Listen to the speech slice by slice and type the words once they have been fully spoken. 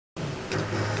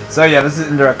So yeah, this is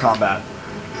indirect combat.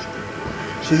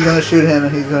 She's gonna shoot him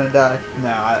and he's gonna die.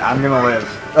 No, I'm gonna live.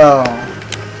 Oh.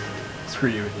 Screw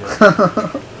you, idiot.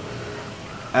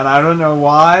 And I don't know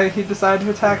why he decided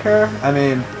to attack her. I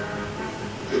mean...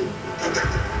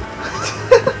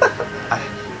 I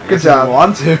Good guess job. If you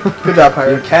want to. Good job,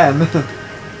 Pirate. You can.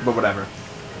 But whatever.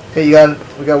 Okay,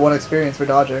 we got 1 experience for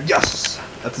dodging. Yes!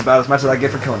 That's about as much as I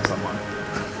get for killing someone.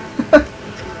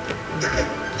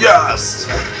 Yes!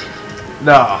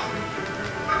 No.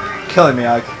 Killing me,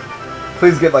 Ike.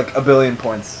 Please get like 1 billion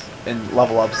points in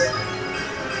level ups.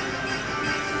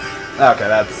 Okay,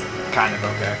 that's kind of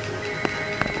okay.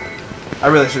 I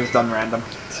really should have done random.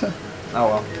 Oh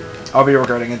well. I'll be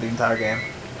regretting it the entire game.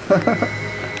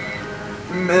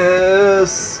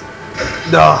 Miss!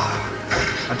 No!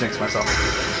 I jinxed myself.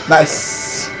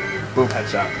 Nice! Boom,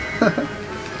 headshot.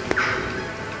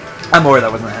 I'm worried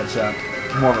that wasn't a headshot.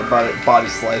 More of a body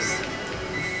slice.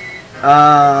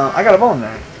 I got a bone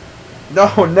there.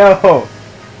 No, no!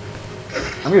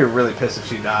 I'm gonna be really pissed if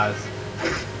she dies.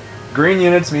 Green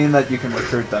units mean that you can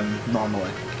recruit them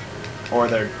normally. Or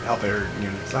they're helper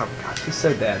units. Oh gosh, she's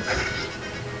so dead.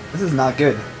 This is not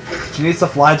good. She needs to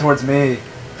fly towards me.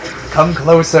 Come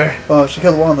closer. Oh, she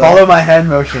killed one of them. Follow my hand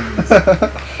motions.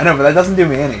 I know, but that doesn't do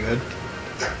me any good.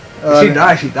 If she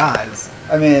dies, she dies.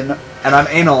 I mean... And I'm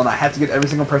anal and I have to get every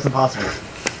single person possible.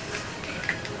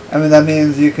 I mean, that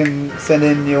means you can send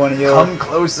in one of your... Come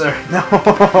closer. No.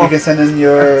 You can send in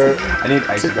your... I need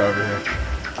Ike to go over here.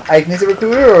 Ike needs a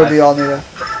recruiter, or do you all need a...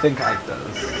 I think Ike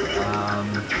does.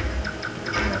 I'm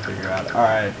gonna figure out.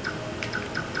 Alright.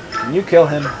 Can you kill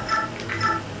him?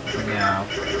 No.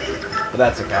 But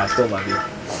that's okay, I still love you.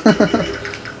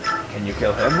 Can you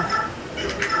kill him?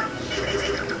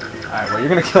 Alright, well you're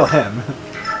gonna kill him.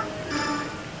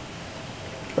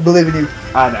 I believe in you.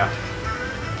 I know.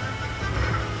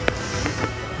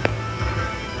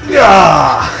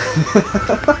 Yeah!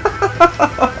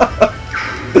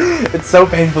 It's so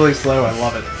painfully slow, I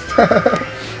love it.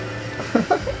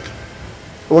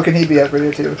 What can he be at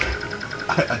radio too?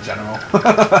 A general.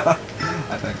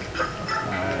 I think.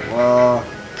 Alright, well...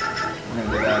 I'm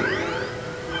gonna do that.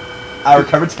 I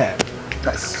recovered 10.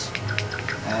 Nice.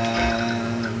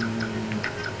 And...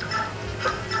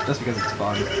 just because it's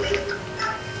fun.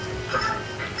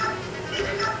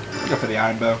 Go for the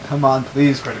iron bow. Come on,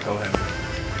 please critical him.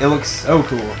 It looks so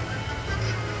cool.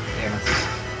 Damn it.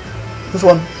 This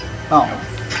one. Oh.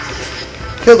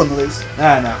 Killed him at least.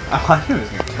 I know. I knew he was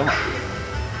gonna kill him.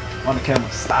 I want to kill him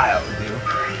with style, dude.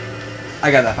 I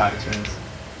got that 5 experience.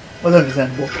 Well,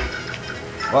 understandable.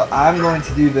 Well, I'm going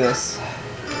to do this.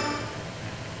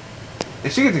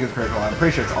 If she gets a good critical, I'm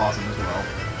pretty sure it's awesome as well.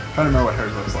 I'm trying to remember what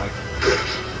hers looks like.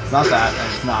 It's not that,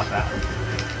 and it's not that.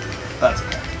 That's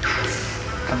okay.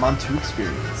 Come on to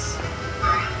experience.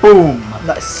 Boom!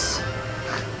 Nice.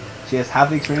 She has half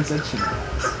the experience that she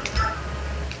has.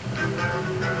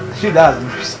 She does,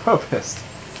 I'm so pissed.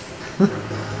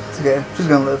 It's okay. She's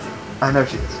gonna live. I know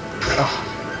she is. Oh.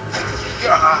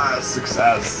 Yes!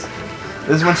 Success.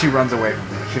 This is when she runs away from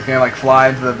me. She's gonna like fly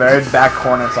into the very back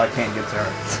corner so I can't get to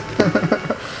her.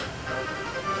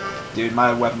 Dude,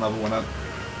 my weapon level went up.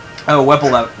 Oh,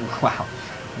 weapon level. Wow.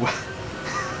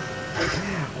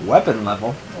 Weapon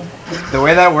level? The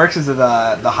way that works is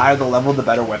that the higher the level, the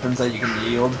better weapons that you can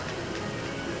yield.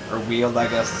 Or wield, I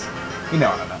guess. You know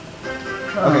what I meant.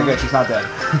 Okay, good. She's not dead.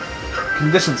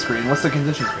 Condition screen. What's the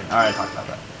condition screen? Alright, I talked about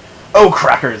that. Oh,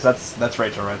 crackers! That's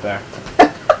Rachel right there.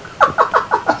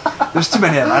 There's too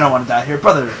many of them. I don't want to die here.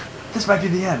 Brother, this might be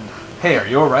the end. Hey, are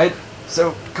you alright?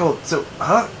 So, cool. So,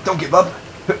 huh? Don't give up.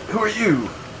 Who are you?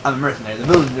 I'm a mercenary. The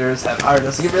villagers have hired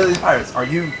us to get rid of these pirates. Are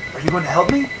you going to help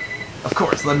me? Of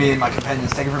course. Let me and my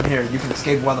companions take it from here. You can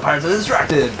escape while the pirates are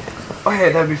distracted.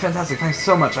 Okay, that would be fantastic. Thanks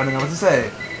so much. I don't know what to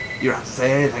say. You don't have to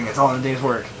say anything. It's all in a day's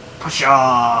work.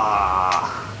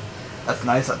 Pasha! That's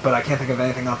nice, but I can't think of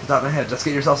anything off the top of my head. Just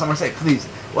get yourself somewhere safe, please.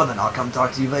 Well then, I'll come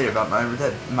talk to you later about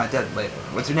my dead later.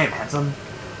 What's your name, handsome?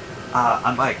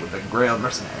 I'm Ike with the Grail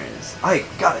Mercenaries. Ike,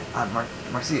 got it. I'm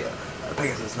Marcia,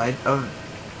 Pegasus Knight of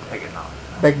Begneon.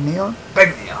 Begneon?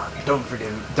 Begneon.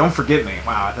 Don't forget me.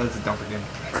 Wow, I thought it said don't forget me.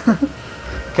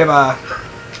 Okay, bye.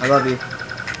 I love you.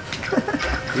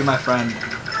 Be my friend.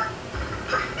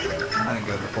 I didn't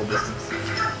go the full distance.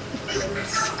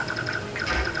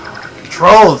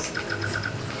 Trolls!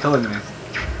 Killing me.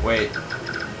 Wait.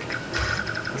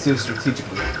 Let's do it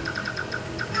strategically.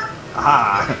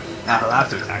 Aha! Now he'll have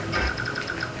to attack me.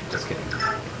 Just kidding.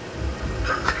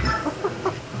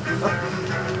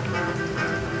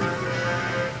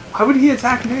 Why would he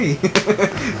attack me?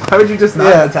 Why would you just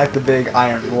not attack the big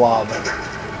iron blob?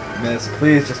 Miss,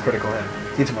 please just critical him.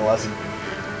 Teach him a lesson.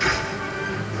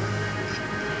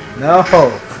 No.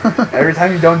 Every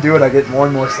time you don't do it, I get more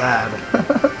and more sad.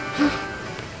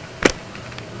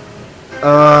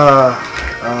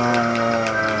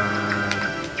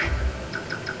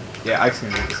 Yeah, Ike's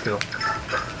gonna get this kill.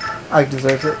 Ike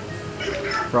deserves it.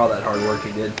 For all that hard work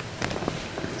he did.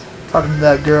 Talking to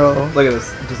that girl. Look at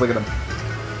this. Just look at him.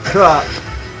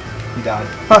 He died.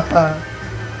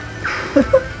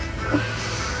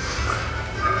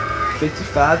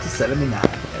 55 to 79.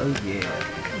 Hell yeah.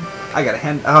 I got a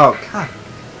hand. Oh, God.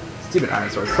 Stupid iron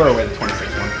sword. Throw away the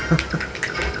 26 one.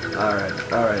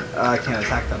 Alright, alright. I can't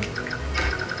attack them.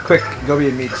 Quick, go be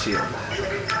a meat shield.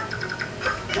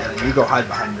 And then you go hide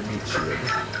behind your meat shield.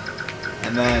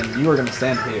 And then you are going to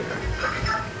stand here.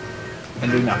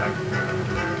 And do nothing.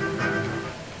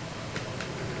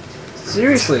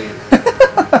 Seriously.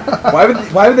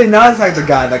 Why would they not attack the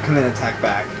guy that couldn't attack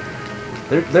back?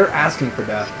 They're asking for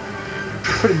death.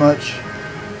 Pretty much.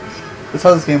 That's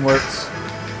how this game works.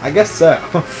 I guess so.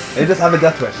 They just have a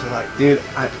death wish. They're like, dude,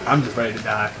 I'm just ready to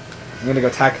die. I'm gonna go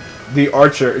attack the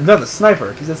archer. No, the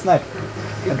sniper. He's a sniper.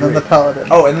 And then the paladin.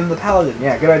 Oh, and then the paladin.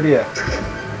 Yeah, good idea.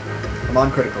 I'm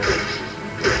on critical.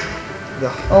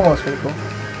 Almost critical.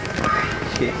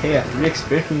 Yeah, 3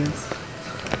 experience.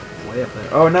 Way up there.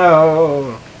 Oh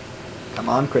no! I'm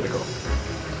on critical.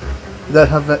 Is that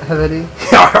heavy?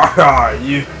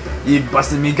 You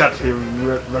busted me gut, you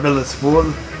rebellious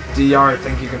fool. Do you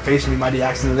think you can face me, mighty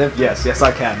axe and live? Yes, yes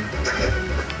I can.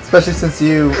 Especially since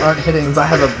you aren't hitting. Since I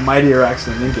have a mightier axe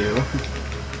than you do.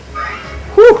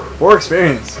 Whew! 4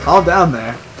 experience. Calm down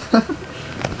there.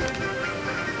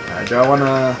 Alright, do I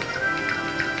wanna...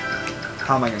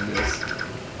 How am I gonna do this?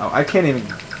 Oh, I can't even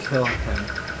kill him.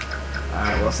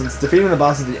 Alright, well, since defeating the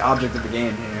boss is the object of the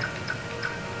game here.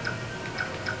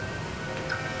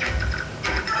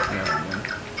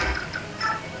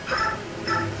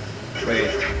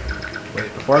 Wait,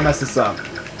 before I mess this up.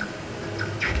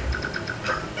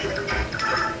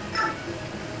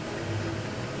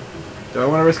 Do I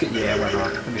want to risk it? Yeah, why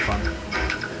not? It'll be fun.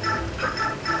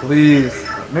 Please.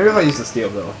 Maybe if I use the steel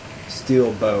bow.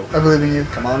 Steel bow. I believe in you.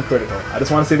 Come on, critical. I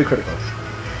just want to see the critical.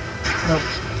 Nope.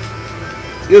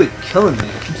 It's really killing me.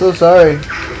 I'm so sorry.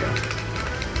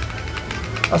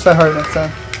 I'll try hard next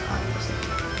time.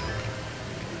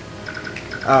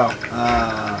 Oh,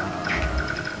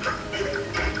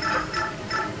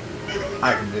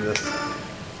 I can do this.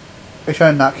 Are you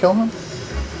trying to not kill him?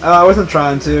 I wasn't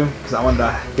trying to, because I wanted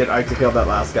to get Ike to kill that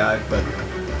last guy, but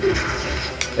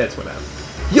it's whatever.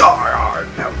 Yar,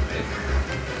 help me.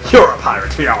 You're a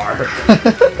pirate, yar.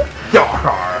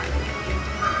 Yar.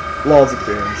 Lol's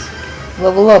experience.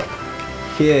 Level up.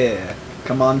 Yeah.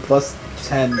 Come on, plus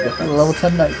 10 defense. Level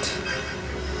 10 knight.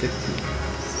 15.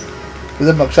 Do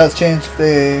the buckshots change if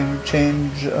they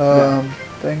change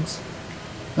things?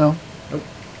 No? Nope.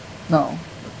 No.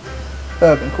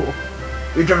 That would have been cool.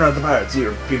 We've driven out the pirates.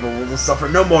 Your people will suffer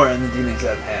no more in the dealings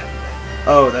at hand.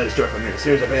 Oh, that is joyful news.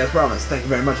 Here's a pay as promised. Thank you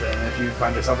very much, and if you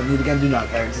find yourself in need again, do not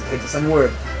hesitate to send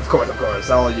word. Of course,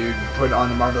 all you put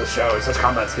on a marvelous show, such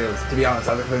combat skills. To be honest,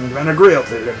 I was feeling Commander Grill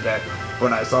today.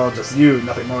 When I saw just you,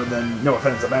 nothing more than, no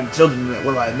offense, abandoned children,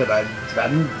 well, I admit I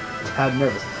had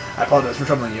nervous. I apologize for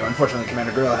troubling you. Unfortunately,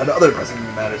 Commander Grill had other pressing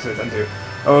matters to attend to.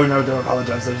 Oh, no, don't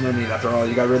apologize. There's no need. After all,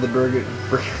 you got rid of the burger.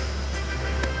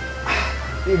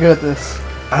 You're good at this.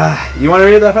 You want to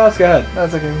read that fast? Go ahead.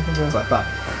 That's okay. That's what I thought.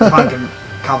 Fine, can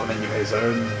compliment you, hey,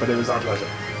 sir, but it was our pleasure.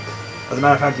 As a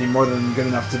matter of fact, you're more than good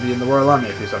enough to be in the Royal Army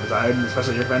if you so desire, and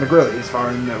especially your Commander Grill. He's far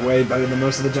and away better than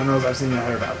most of the generals I've seen in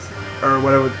hereabouts. Or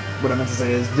what I meant to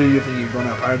say is, do you think you've grown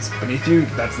up pirates beneath you?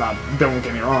 That's not, don't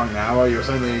get me wrong now, you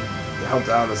certainly helped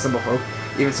out the simple folk.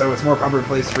 Even so, it's more proper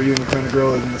place for you and Commander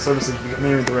Grill in the services to become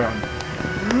near the throne.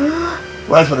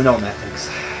 Well, that's what the Nolan man thinks.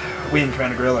 We and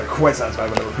Commander Grill are quite satisfied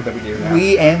with the recruit that we do now.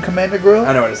 We and Commander Grill?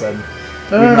 I know what I said.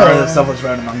 No, we no, ignore no. the selfless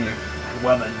road among you.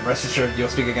 Well then, rest assured you'll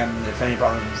speak again if any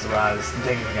problems arise.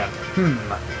 Continue again.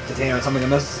 Continue on something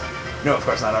amiss? No, of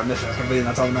course not. Our mission is complete and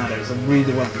that's all that matters. And we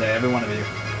do well today, every one of you.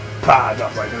 Pah,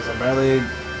 jobs like this will barely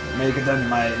make it done in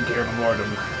my incurable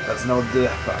boredom. That's no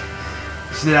fuck.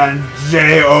 Sit down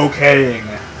J-O-K-ing.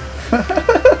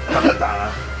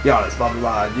 Be honest, blah blah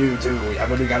blah. You too, we have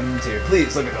already gotten into.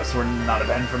 Please look at us. We're not a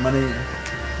band for money.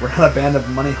 We're not a band of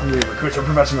money-hungry recruits or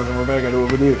professionals, and we're very good at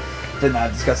what we do. Did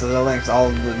not discuss the lengths. All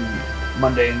the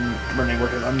mundane running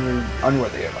work is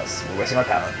unworthy of us. We're wasting our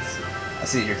talents. I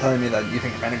see. You're telling me that you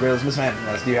think Commander Grill is mismanaging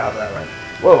us. Do you have that right?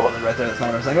 Whoa, hold it right there. That's not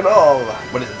what I'm saying at all.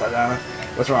 What is it, Tatiana?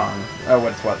 What's wrong? Oh,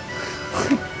 what's what?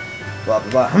 Blah blah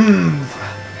blah.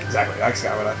 Exactly. I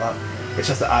got what I thought. It's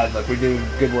just that look, we do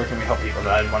good work and we help people.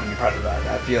 That I want to be proud of that.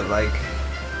 I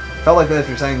felt like that if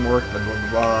you're saying work, then blah blah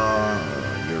blah.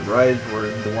 You're right? We're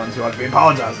the ones who ought to be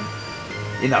apologizing.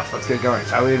 Enough, let's get going,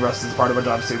 shall we? Rest is part of our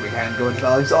job too. We can't go into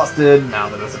battle exhausted. Now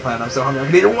that it's a plan, I'm so hungry I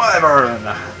can eat a wyvern!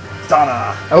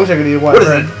 Donna! I wish I could eat a What is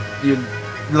wyvern. it? You're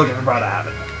looking for proud to have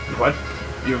it. What?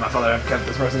 You and my father have kept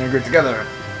this mercenary group together,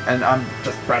 and I'm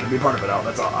just proud to be part of it all,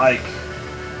 that's all.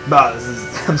 Bah, this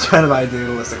is... I'm trying to buy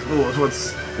idealistic fools.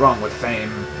 What's wrong with fame?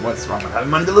 What's wrong with having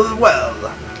money to live well?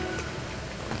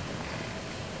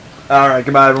 Alright,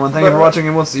 goodbye everyone. Thank you for watching,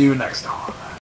 and we'll see you next time.